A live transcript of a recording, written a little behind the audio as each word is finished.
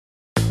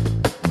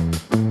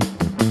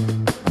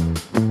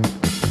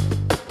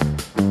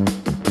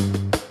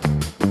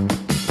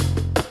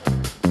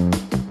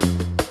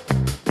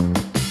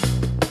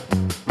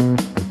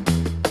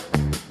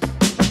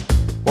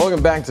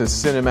Welcome back to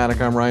Cinematic.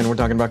 I'm Ryan. We're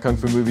talking about Kung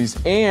Fu movies,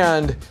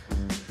 and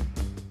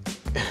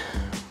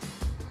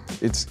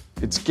it's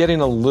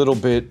getting a little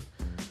bit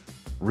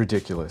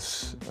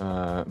ridiculous.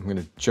 I'm going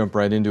to jump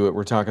right into it.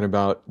 We're talking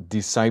about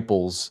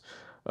Disciples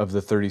of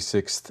the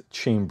 36th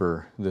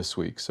Chamber this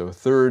week. So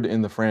third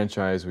in the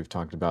franchise. We've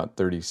talked about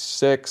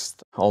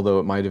 36th, although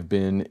it might have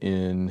been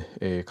in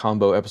a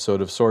combo episode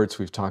of sorts.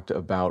 We've talked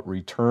about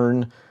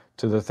Return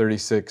to the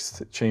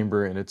 36th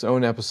Chamber in its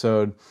own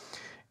episode.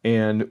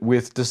 And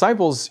with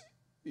Disciples,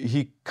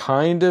 he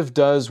kind of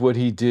does what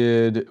he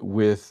did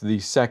with the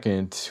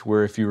second,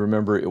 where if you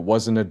remember, it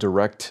wasn't a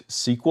direct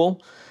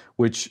sequel,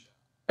 which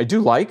I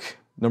do like.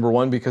 Number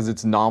one, because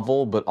it's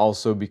novel, but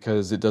also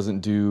because it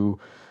doesn't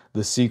do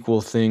the sequel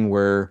thing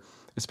where,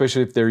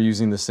 especially if they're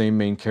using the same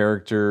main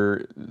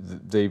character,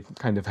 they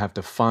kind of have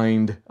to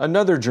find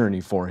another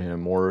journey for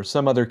him or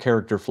some other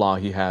character flaw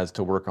he has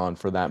to work on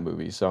for that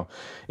movie. So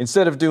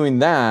instead of doing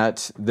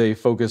that, they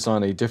focus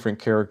on a different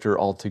character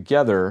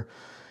altogether,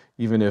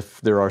 even if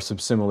there are some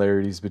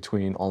similarities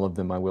between all of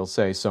them, I will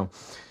say. So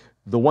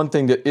the one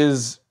thing that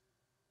is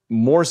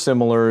more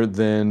similar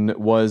than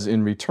was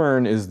in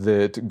Return is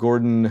that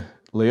Gordon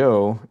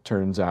Liu,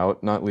 turns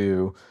out, not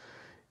Liu,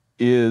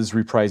 is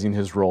reprising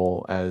his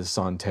role as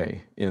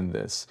Sante in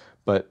this,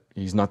 but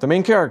he's not the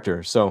main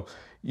character. So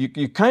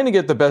you kind of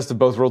get the best of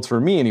both worlds for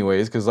me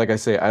anyways, because like I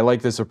say, I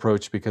like this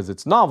approach because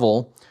it's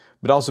novel,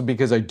 but also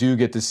because I do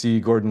get to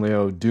see Gordon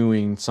Liu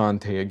doing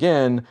Sante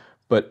again,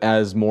 but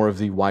as more of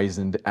the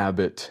wizened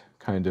abbot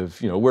kind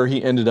of, where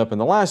he ended up in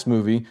the last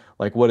movie.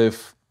 Like, what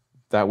if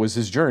that was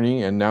his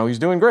journey and now he's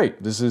doing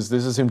great? This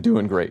is him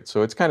doing great.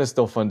 So it's kind of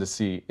still fun to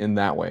see in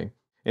that way.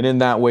 And in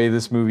that way,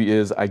 this movie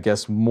is, I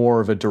guess,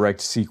 more of a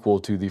direct sequel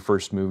to the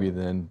first movie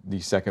than the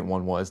second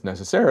one was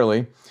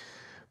necessarily.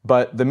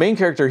 But the main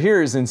character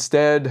here is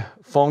instead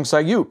Fong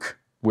Sayuk,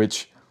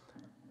 which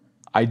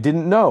I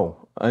didn't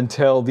know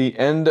until the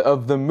end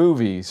of the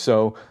movie.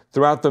 So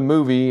throughout the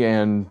movie,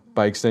 and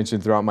by extension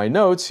throughout my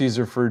notes, he's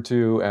referred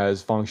to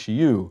as Fong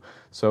Shiyu.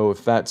 So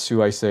if that's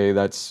who I say,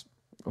 that's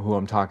who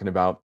I'm talking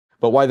about.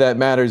 But why that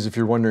matters, if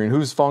you're wondering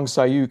who's Fong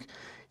Sayuk,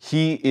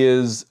 he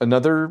is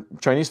another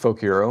Chinese folk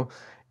hero.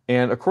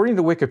 And according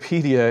to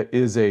Wikipedia,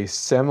 is a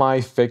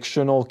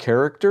semi-fictional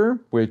character,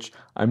 which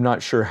I'm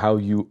not sure how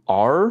you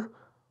are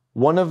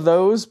one of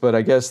those, but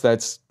I guess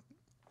that's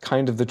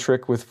kind of the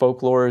trick with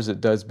folklore, is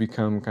it does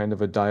become kind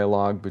of a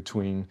dialogue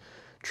between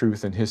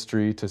truth and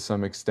history to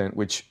some extent,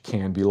 which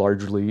can be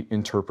largely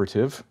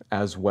interpretive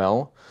as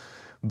well.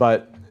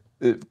 But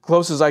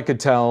close as I could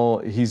tell,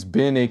 he's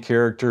been a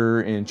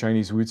character in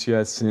Chinese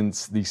wuxia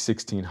since the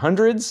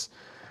 1600s.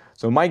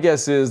 So my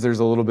guess is there's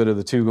a little bit of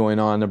the two going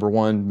on. Number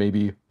one,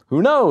 maybe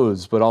who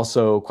knows, but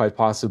also quite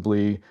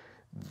possibly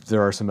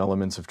there are some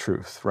elements of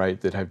truth,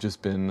 right, that have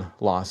just been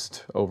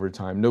lost over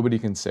time. Nobody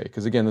can say,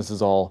 because again, this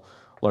is all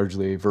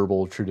largely a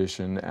verbal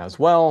tradition as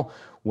well,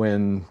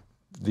 when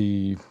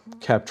the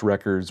kept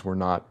records were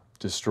not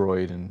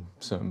destroyed in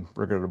some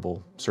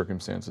regrettable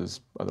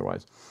circumstances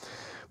otherwise.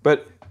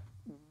 But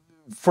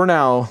for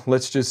now,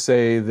 let's just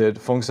say that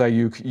Fong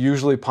Sayuk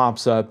usually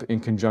pops up in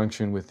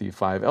conjunction with the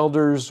 5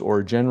 elders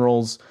or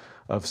generals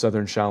of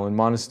Southern Shaolin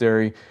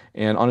Monastery,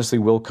 and honestly,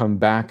 we'll come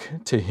back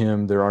to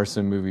him. There are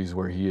some movies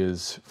where he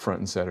is front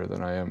and center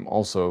that I am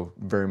also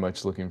very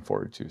much looking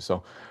forward to.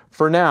 So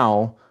for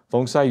now,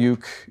 Fong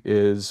Sayuk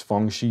is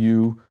Fong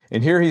Shiyu,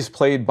 and here he's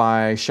played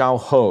by Xiao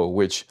Ho,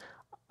 which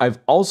I've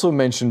also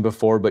mentioned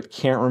before, but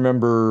can't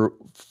remember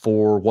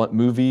for what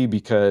movie,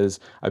 because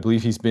I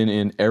believe he's been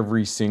in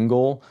every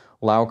single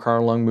Lau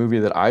Kar-Leung movie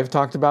that I've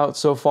talked about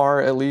so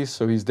far, at least.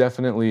 So he's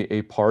definitely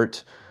a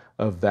part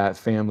of that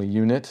family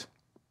unit.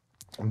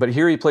 But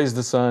here he plays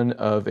the son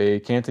of a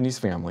Cantonese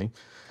family,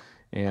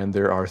 and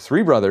there are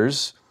 3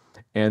 brothers,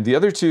 and the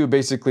other 2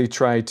 basically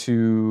try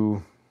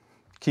to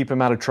keep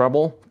him out of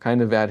trouble,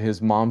 kind of at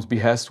his mom's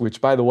behest, which,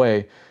 by the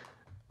way,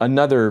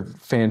 another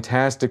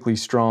fantastically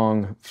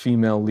strong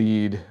female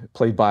lead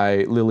played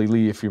by Lily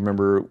Lee. If you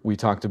remember, we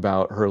talked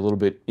about her a little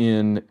bit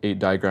in 8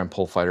 Diagram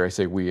Pole Fighter. I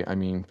say we, I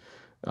mean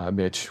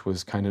Mitch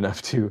was kind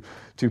enough to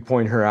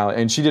point her out,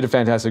 and she did a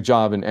fantastic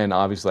job, and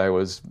obviously I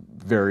was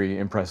very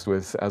impressed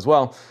with as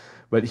well.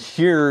 But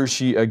here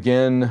she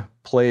again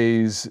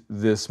plays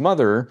this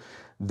mother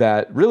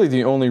that really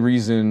the only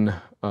reason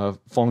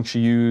Fong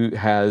Shiyu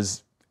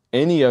has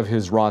any of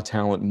his raw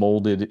talent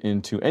molded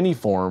into any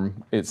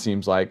form, it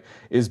seems like,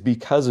 is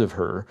because of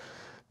her,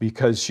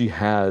 because she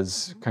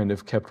has kind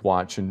of kept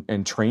watch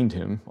and trained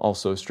him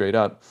also straight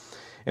up.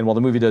 And while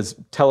the movie does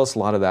tell us a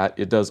lot of that,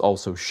 it does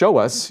also show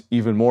us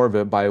even more of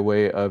it by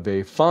way of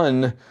a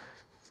fun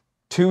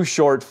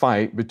 2-short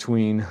fight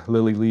between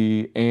Lily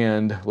Lee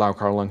and Lau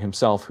Kar-Leung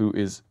himself, who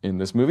is in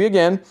this movie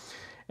again,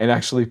 and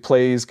actually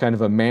plays kind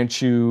of a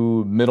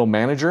Manchu middle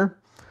manager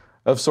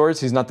of sorts.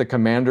 He's not the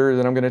commander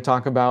that I'm going to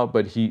talk about,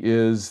 but he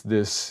is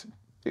this,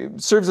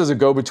 serves as a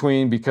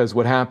go-between, because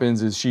what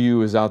happens is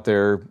Shiyu is out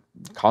there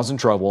causing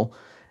trouble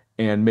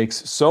and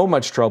makes so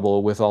much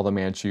trouble with all the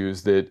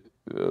Manchus that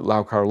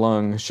Lau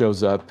Kar-Leung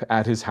shows up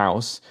at his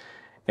house,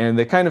 and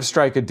they kind of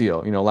strike a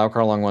deal. Lau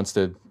Kar-Leung wants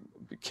to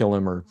kill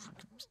him or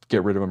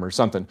get rid of him or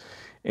something.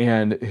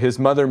 And his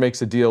mother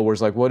makes a deal where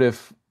it's like, what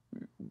if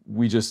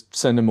we just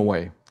send him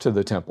away to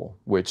the temple,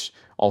 which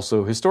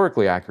also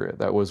historically accurate.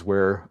 That was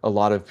where a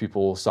lot of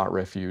people sought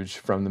refuge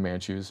from the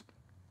Manchus.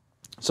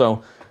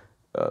 So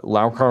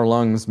Lau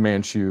Kar-Leung's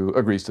Manchu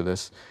agrees to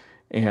this.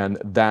 And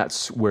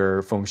that's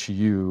where Feng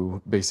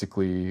Shiyu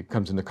basically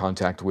comes into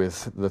contact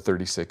with the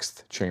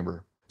 36th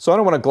chamber. So I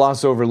don't want to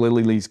gloss over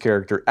Lily Lee's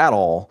character at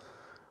all,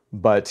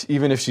 but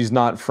even if she's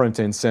not front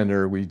and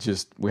center, we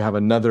have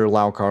another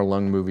Lau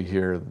Kar-Leung movie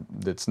here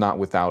that's not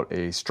without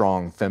a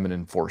strong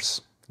feminine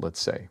force, let's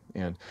say.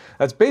 And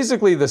that's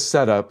basically the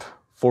setup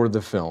for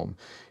the film.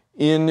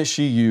 In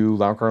Shiyu,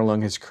 Lau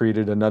Kar-Leung has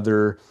created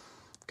another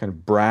kind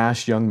of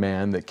brash young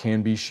man that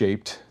can be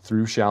shaped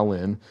through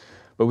Shaolin,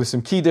 but with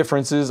some key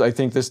differences. I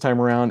think this time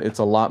around it's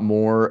a lot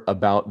more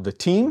about the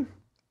team,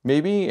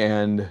 maybe,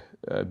 and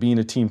being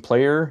a team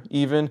player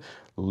even,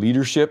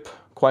 leadership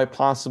quite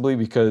possibly,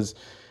 because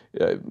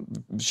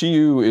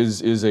Shiyu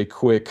is a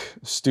quick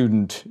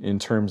student in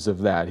terms of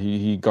that.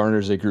 He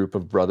garners a group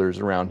of brothers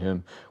around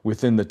him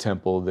within the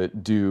temple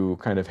that do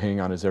kind of hang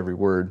on his every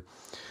word.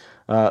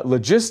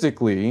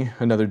 Logistically,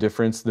 another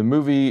difference, the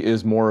movie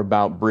is more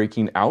about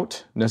breaking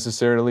out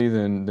necessarily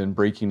than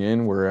breaking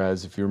in,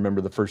 whereas if you remember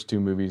the first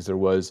two movies, there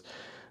was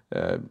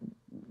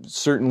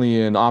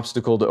certainly an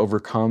obstacle to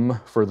overcome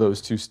for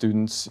those two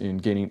students in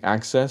gaining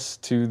access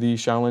to the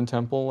Shaolin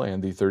Temple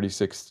and the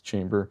 36th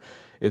chamber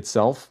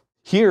itself.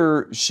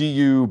 Here,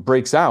 Shiyu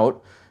breaks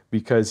out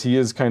because he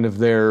is kind of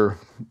there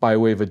by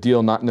way of a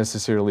deal, not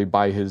necessarily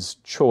by his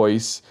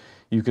choice,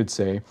 you could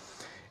say.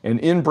 And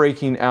in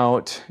breaking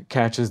out,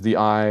 catches the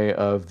eye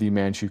of the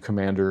Manchu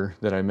commander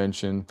that I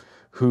mentioned,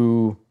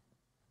 who,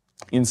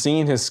 in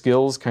seeing his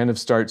skills, kind of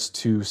starts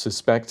to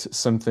suspect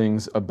some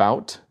things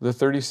about the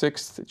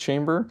 36th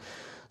chamber.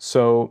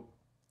 So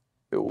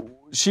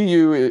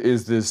Shiyu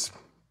is this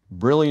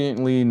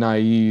brilliantly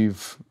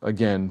naive,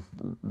 again,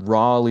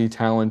 rawly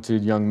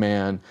talented young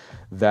man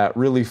that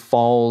really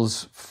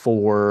falls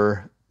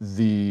for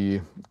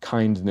the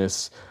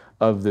kindness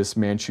of this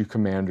Manchu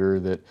commander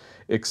that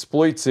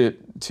exploits it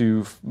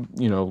to,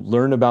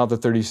 learn about the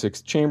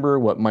 36th chamber,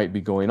 what might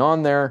be going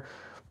on there,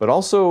 but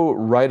also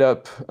right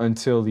up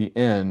until the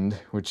end,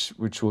 which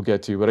we'll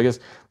get to. But I guess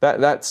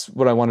that's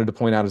what I wanted to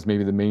point out as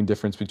maybe the main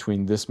difference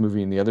between this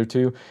movie and the other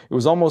two. It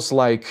was almost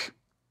like,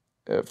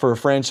 for a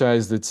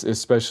franchise that's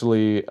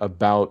especially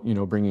about,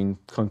 bringing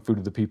Kung Fu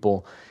to the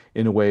people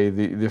in a way,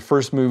 the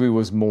first movie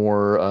was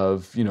more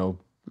of,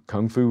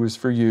 Kung Fu is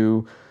for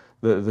you.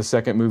 The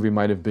second movie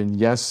might have been,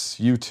 yes,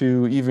 you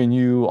too, even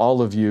you,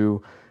 all of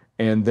you.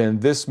 And then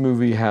this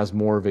movie has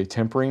more of a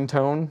tempering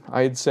tone,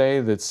 I'd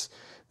say, that's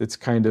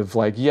kind of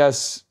like,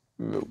 yes,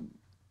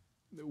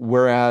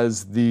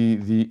 whereas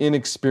the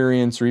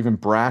inexperience or even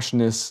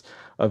brashness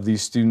of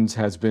these students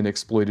has been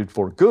exploited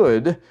for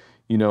good,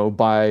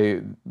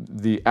 by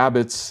the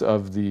abbots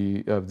of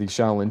the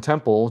Shaolin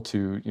Temple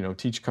to,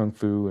 teach Kung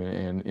Fu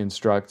and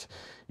instruct,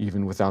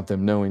 even without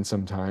them knowing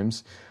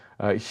sometimes.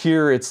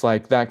 Here, it's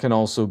like that can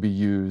also be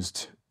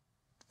used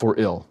for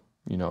ill,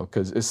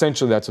 because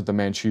essentially that's what the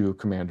Manchu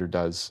commander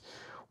does,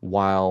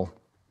 while,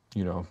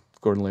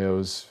 Gordon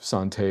Leo's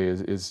Sante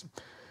is,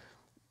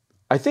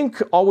 I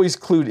think, always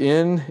clued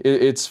in.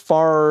 It's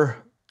far,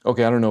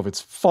 okay, I don't know if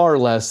it's far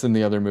less than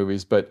the other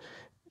movies, but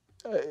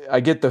I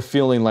get the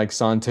feeling like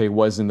Sante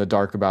was in the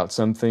dark about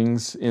some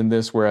things in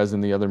this, whereas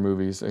in the other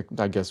movies,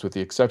 I guess with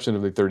the exception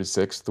of the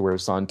 36th, where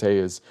Sante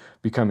is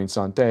becoming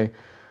Sante,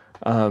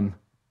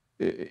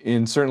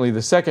 in certainly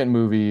the second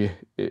movie,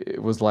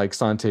 it was like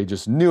Sante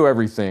just knew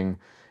everything,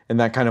 and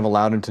that kind of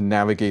allowed him to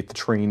navigate the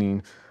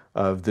training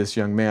of this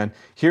young man.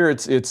 Here,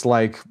 it's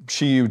like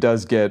Shiyu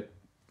does get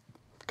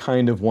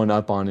kind of one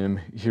up on him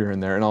here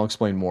and there, and I'll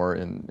explain more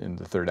in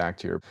the third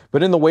act here.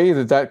 But in the way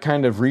that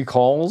kind of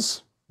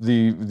recalls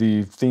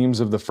the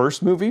themes of the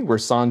first movie, where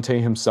Sante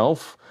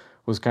himself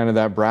was kind of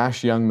that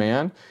brash young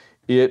man,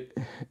 it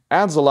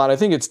adds a lot. I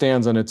think it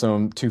stands on its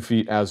own 2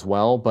 feet as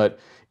well, but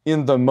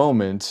in the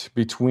moment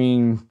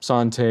between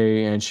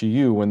Sante and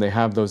Shiyu, when they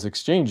have those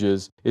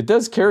exchanges, it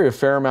does carry a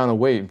fair amount of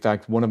weight. In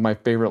fact, one of my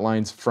favorite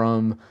lines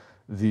from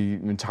the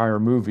entire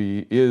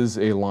movie is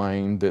a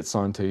line that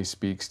Sante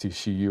speaks to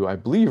Shiyu, I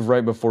believe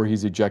right before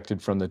he's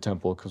ejected from the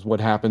temple, because what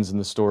happens in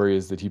the story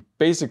is that he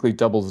basically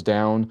doubles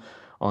down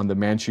on the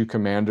Manchu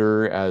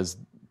commander as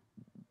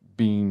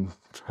being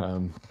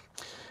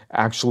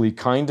actually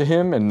kind to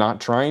him and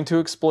not trying to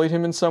exploit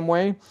him in some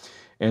way.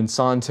 And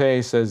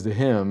Sante says to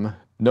him,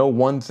 "Know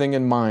one thing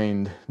in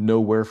mind,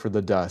 nowhere for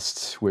the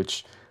dust,"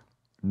 which,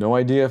 no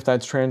idea if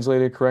that's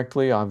translated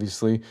correctly,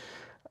 obviously.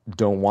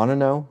 Don't want to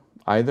know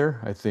either.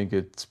 I think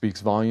it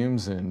speaks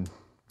volumes and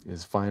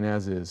is fine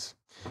as is.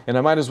 And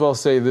I might as well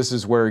say this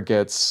is where it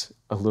gets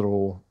a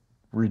little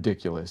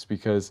ridiculous,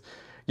 because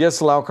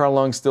yes, Lau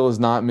Kar-Leung still is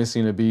not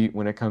missing a beat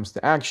when it comes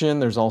to action.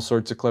 There's all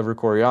sorts of clever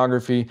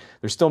choreography.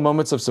 There's still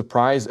moments of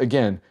surprise.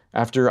 Again,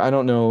 after I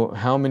don't know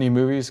how many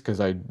movies, because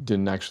I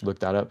didn't actually look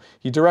that up,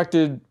 he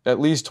directed at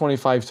least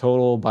 25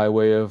 total by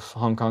way of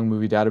Hong Kong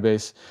Movie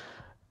Database.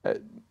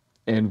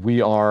 And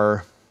we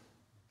are,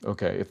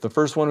 okay, if the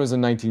first one was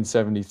in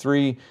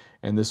 1973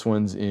 and this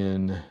one's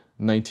in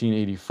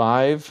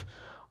 1985,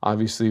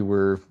 obviously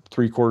we're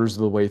 3/4 of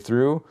the way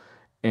through,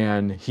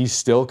 and he's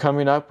still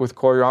coming up with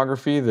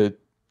choreography that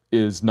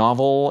is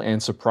novel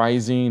and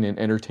surprising and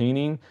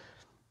entertaining.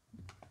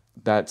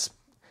 That's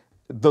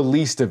the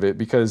least of it,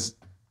 because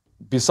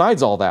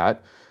besides all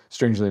that,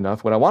 strangely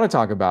enough, what I want to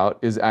talk about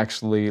is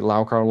actually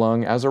Lau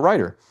Kar-Leung as a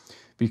writer,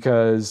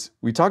 because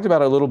we talked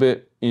about it a little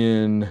bit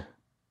in,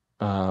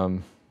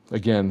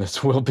 again,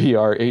 this will be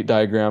our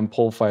 8-diagram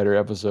pole fighter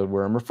episode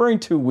where I'm referring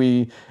to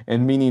we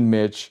and meaning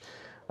Mitch.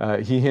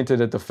 He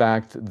hinted at the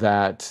fact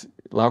that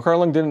Lau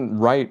Kar-Leung didn't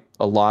write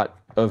a lot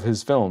of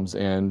his films,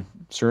 and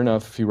sure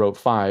enough, he wrote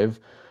 5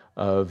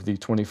 of the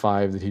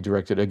 25 that he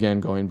directed, again,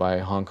 going by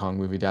Hong Kong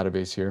Movie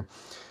Database here.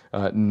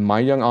 My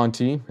Young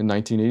Auntie in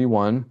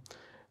 1981,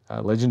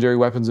 Legendary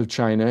Weapons of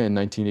China in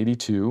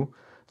 1982,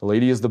 The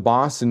Lady is the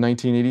Boss in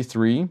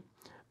 1983,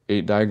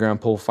 8-diagram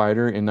pole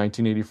fighter in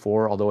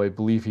 1984, although I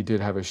believe he did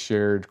have a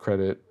shared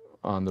credit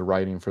on the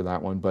writing for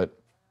that one, but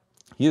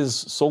he is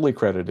solely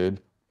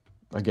credited,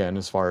 again,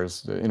 as far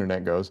as the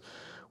internet goes,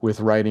 with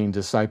writing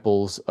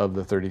Disciples of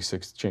the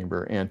 36th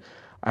Chamber. And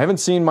I haven't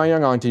seen My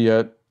Young Auntie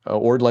yet,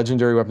 or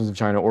Legendary Weapons of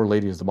China, or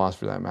Lady is the Boss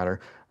for that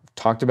matter. I've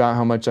talked about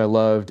how much I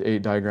loved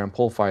 8-diagram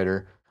pole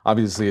fighter.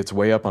 Obviously, it's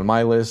way up on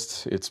my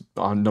list. It's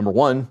on number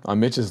 1 on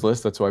Mitch's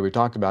list. That's why we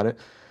talked about it.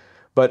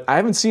 But I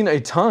haven't seen a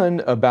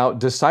ton about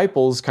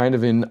Disciples kind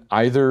of in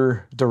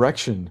either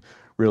direction,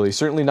 really.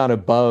 Certainly not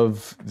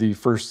above the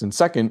first and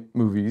second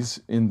movies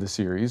in the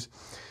series.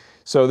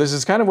 So this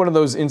is kind of one of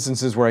those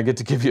instances where I get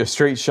to give you a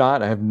straight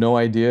shot. I have no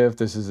idea if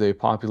this is a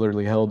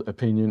popularly held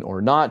opinion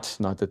or not.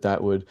 Not that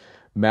that would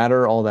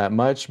matter all that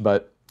much,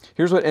 but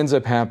here's what ends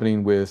up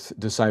happening with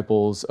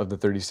Disciples of the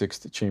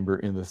 36th Chamber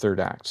in the third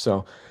act.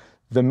 So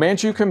the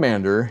Manchu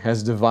commander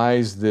has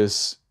devised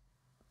this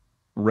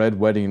red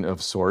wedding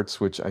of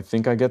sorts, which I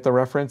think I get the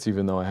reference,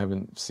 even though I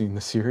haven't seen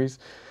the series,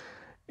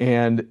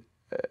 and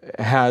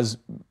has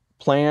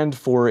planned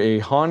for a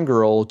Han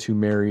girl to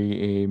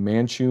marry a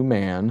Manchu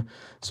man.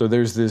 So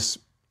there's this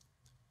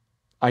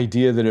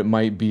idea that it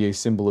might be a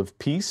symbol of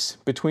peace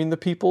between the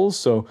peoples.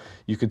 So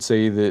you could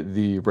say that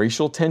the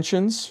racial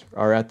tensions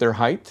are at their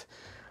height.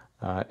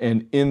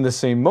 And in the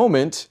same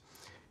moment,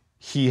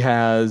 he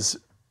has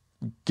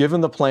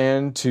given the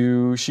plan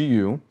to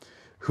Shiyu,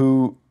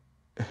 who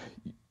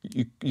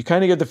you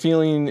kind of get the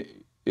feeling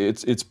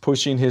it's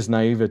pushing his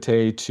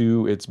naivete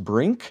to its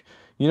brink.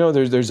 You know,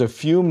 there's a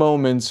few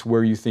moments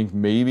where you think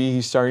maybe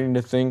he's starting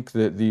to think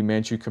that the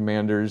Manchu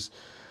commander's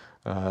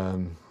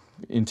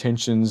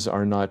intentions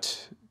are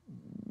not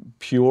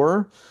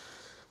pure,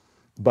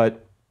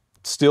 but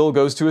still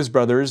goes to his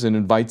brothers and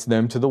invites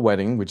them to the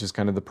wedding, which is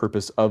kind of the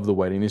purpose of the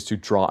wedding, is to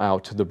draw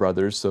out the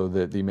brothers so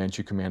that the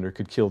Manchu commander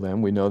could kill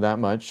them. We know that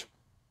much.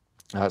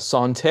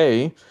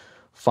 Sante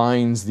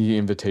finds the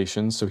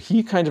invitation, so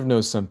he kind of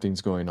knows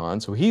something's going on.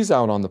 So he's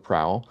out on the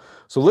prowl.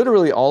 So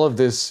literally all of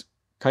this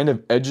kind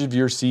of edge of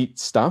your seat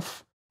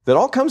stuff that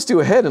all comes to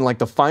a head in like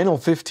the final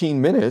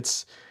 15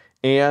 minutes.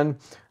 And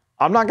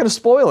I'm not going to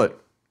spoil it,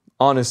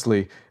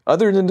 honestly,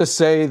 other than to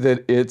say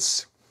that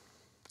it's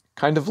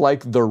kind of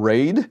like The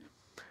Raid,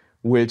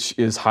 which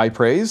is high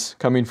praise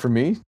coming from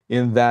me,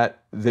 in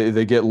that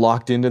they get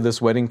locked into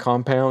this wedding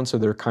compound, so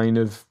they're kind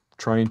of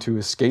trying to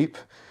escape,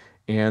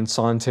 and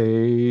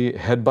Sante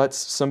headbutts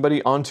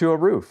somebody onto a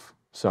roof.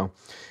 So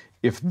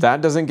if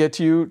that doesn't get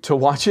you to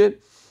watch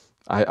it,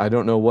 I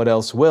don't know what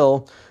else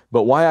will.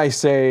 But why I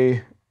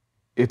say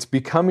it's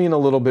becoming a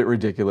little bit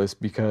ridiculous,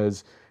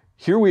 because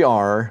here we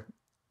are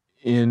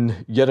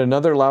in yet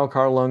another Lau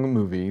Kar-Leung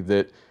movie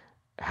that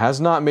has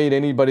not made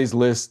anybody's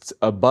lists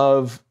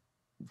above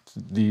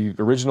the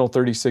original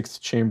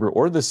 36th Chamber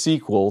or the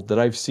sequel that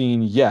I've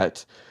seen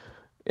yet,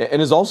 and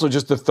is also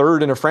just the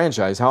third in a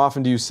franchise. How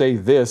often do you say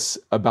this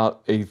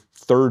about a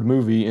third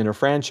movie in a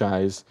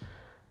franchise?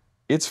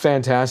 It's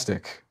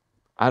fantastic.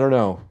 I don't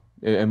know.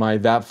 Am I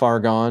that far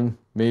gone?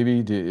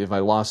 Maybe. Have I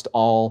lost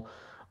all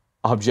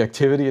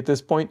objectivity at this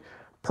point?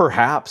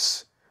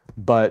 Perhaps,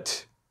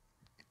 but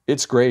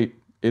it's great.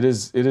 It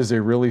is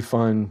a really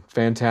fun,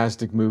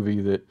 fantastic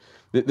movie that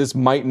this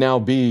might now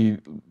be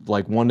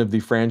like one of the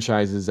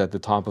franchises at the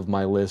top of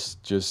my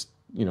list. Just,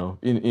 you know,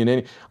 in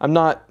any, I'm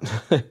not,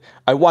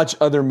 I watch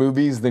other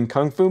movies than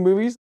Kung Fu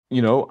movies.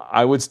 You know,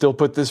 I would still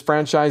put this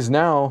franchise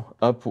now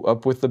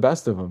up with the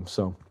best of them.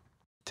 So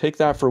take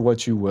that for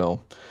what you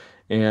will.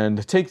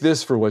 And take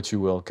this for what you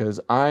will, because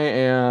I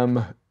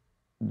am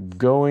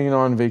going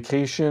on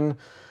vacation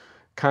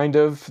kind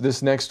of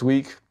this next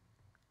week.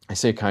 I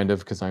say kind of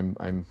because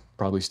I'm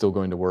probably still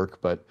going to work,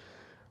 but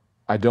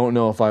I don't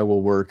know if I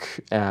will work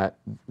at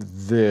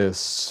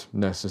this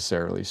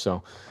necessarily.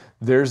 So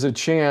there's a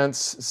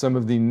chance some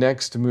of the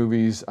next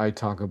movies I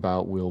talk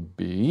about will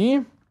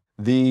be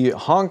the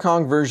Hong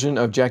Kong version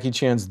of Jackie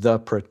Chan's The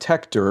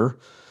Protector.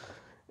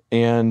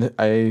 And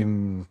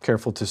I'm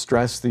careful to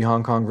stress the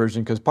Hong Kong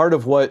version, because part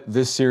of what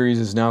this series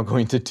is now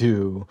going to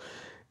do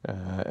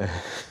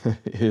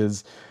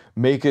is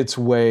make its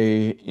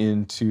way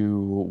into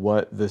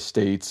what the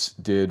States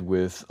did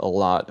with a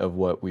lot of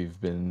what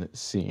we've been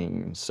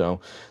seeing.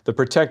 So The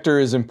Protector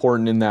is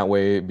important in that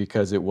way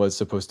because it was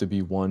supposed to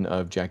be one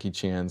of Jackie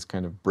Chan's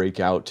kind of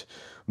breakout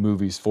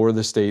movies for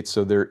the States.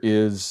 So there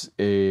is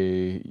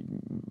a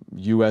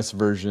US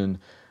version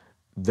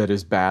that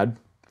is bad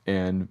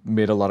and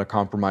made a lot of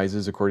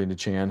compromises according to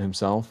Chan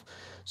himself.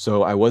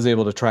 So I was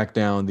able to track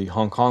down the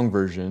Hong Kong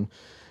version,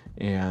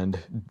 and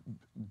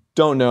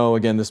don't know,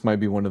 again, this might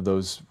be one of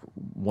those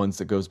ones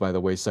that goes by the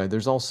wayside.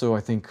 There's also, I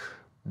think,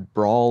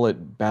 Brawl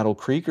at Battle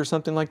Creek or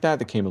something like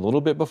that came a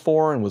little bit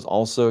before and was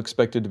also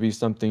expected to be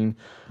something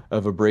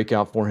of a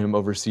breakout for him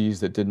overseas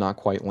that did not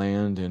quite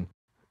land. And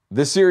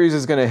this series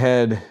is going to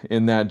head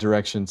in that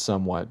direction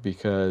somewhat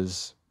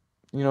because,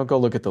 go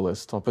look at the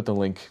list. I'll put the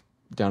link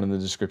down in the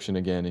description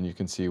again, and you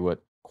can see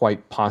what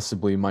quite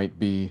possibly might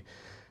be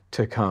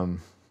to come.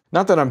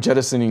 Not that I'm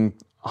jettisoning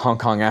Hong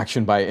Kong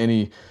action by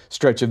any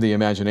stretch of the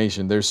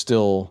imagination. There's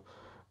still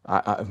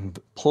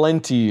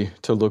plenty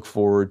to look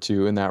forward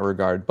to in that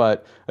regard.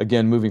 But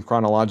again, moving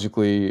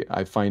chronologically,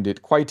 I find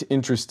it quite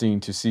interesting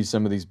to see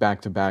some of these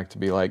back-to-back to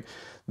be like,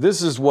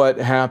 this is what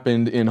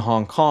happened in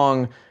Hong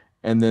Kong,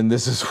 and then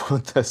this is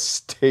what the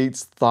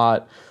States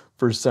thought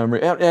for some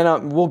reason.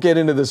 And we'll get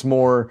into this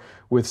more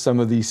with some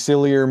of the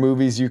sillier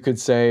movies, you could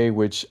say,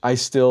 which I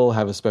still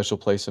have a special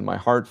place in my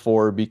heart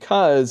for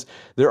because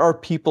there are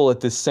people at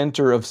the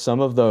center of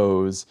some of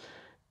those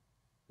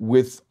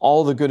with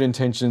all the good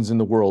intentions in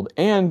the world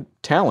and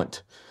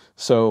talent.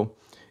 So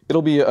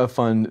it'll be a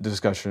fun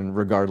discussion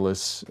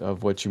regardless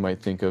of what you might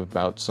think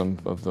about some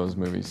of those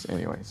movies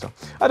anyway. So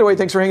either way,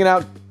 thanks for hanging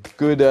out.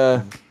 Good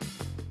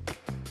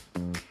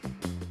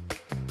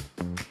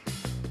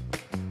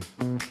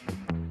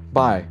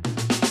bye.